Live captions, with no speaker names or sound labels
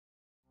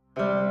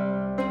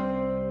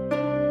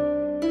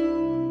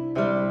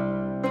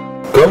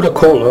Gotu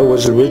Kola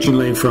was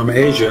originally from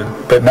Asia,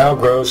 but now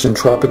grows in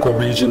tropical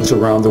regions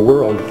around the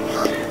world.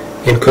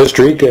 In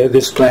Costa Rica,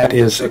 this plant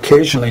is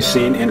occasionally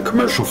seen in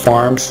commercial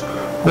farms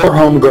or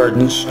home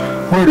gardens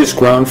where it is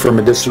grown for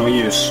medicinal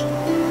use.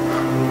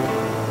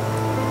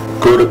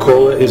 Gotu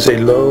Kola is a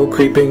low,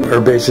 creeping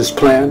herbaceous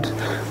plant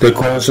that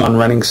grows on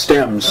running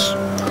stems.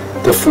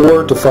 The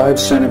 4 to 5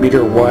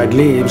 centimeter wide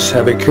leaves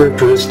have a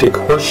characteristic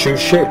horseshoe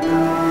shape.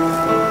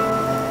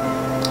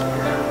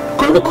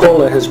 Gotu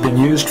Kola has been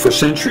used for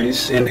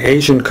centuries in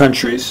Asian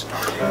countries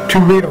to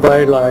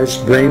revitalize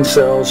brain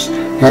cells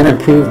and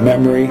improve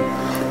memory,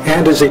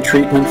 and as a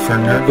treatment for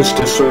nervous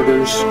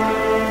disorders,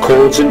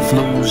 colds and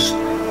flus,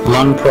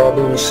 lung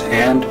problems,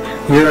 and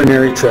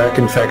urinary tract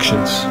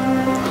infections.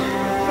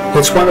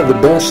 It's one of the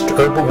best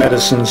herbal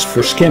medicines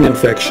for skin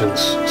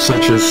infections,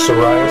 such as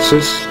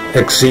psoriasis,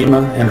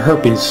 eczema, and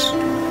herpes.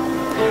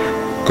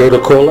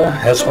 Gotu Kola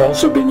has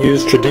also been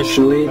used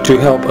traditionally to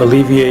help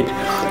alleviate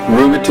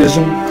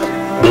rheumatism,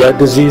 blood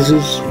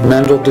diseases,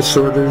 mental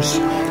disorders,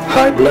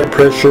 high blood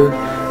pressure,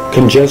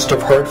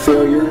 congestive heart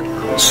failure,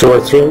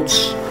 sore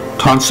throats,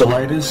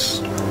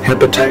 tonsillitis,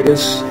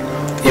 hepatitis,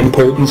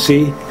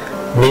 impotency,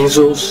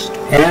 measles,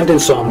 and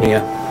insomnia.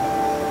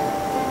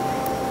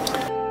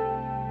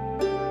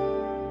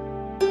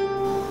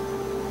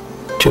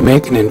 To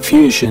make an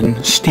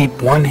infusion,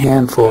 steep 1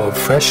 handful of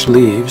fresh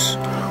leaves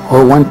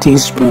or 1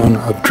 teaspoon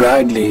of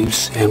dried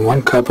leaves in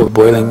 1 cup of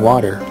boiling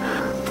water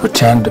for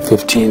 10 to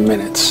 15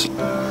 minutes.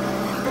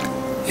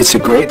 It's a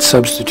great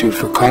substitute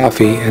for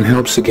coffee and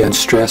helps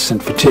against stress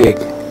and fatigue.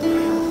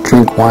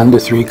 Drink 1 to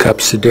 3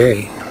 cups a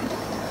day.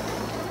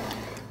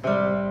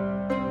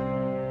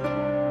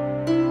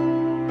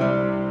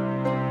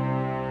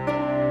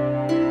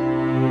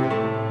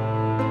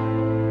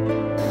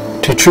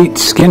 To treat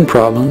skin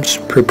problems,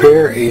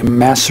 prepare a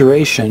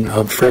maceration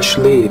of fresh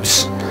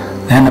leaves.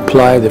 Then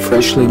apply the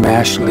freshly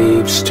mashed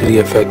leaves to the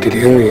affected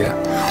area,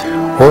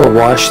 or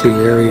wash the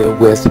area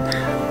with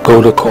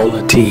Gotu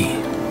Kola tea.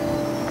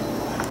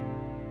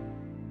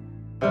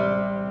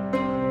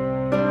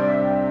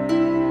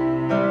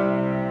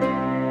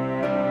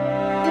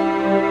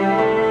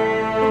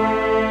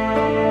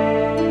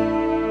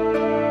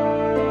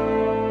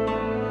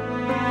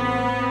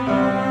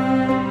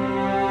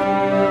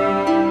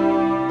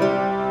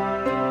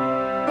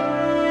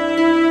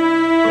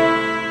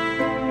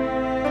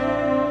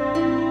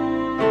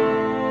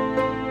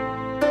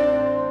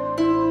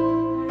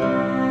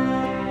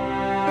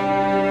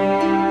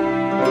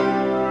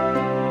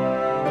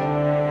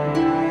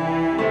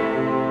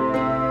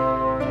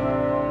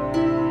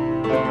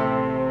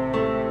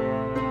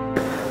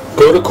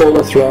 Gotu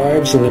Kola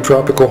thrives in the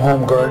tropical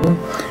home garden,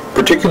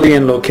 particularly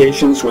in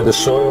locations where the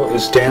soil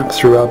is damp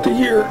throughout the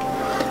year.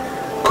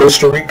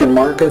 Costa Rican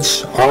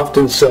markets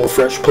often sell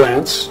fresh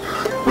plants,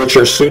 which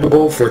are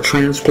suitable for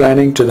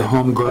transplanting to the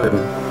home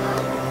garden.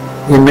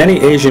 In many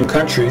Asian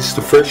countries,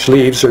 the fresh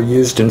leaves are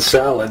used in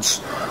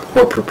salads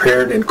or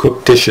prepared in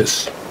cooked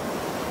dishes.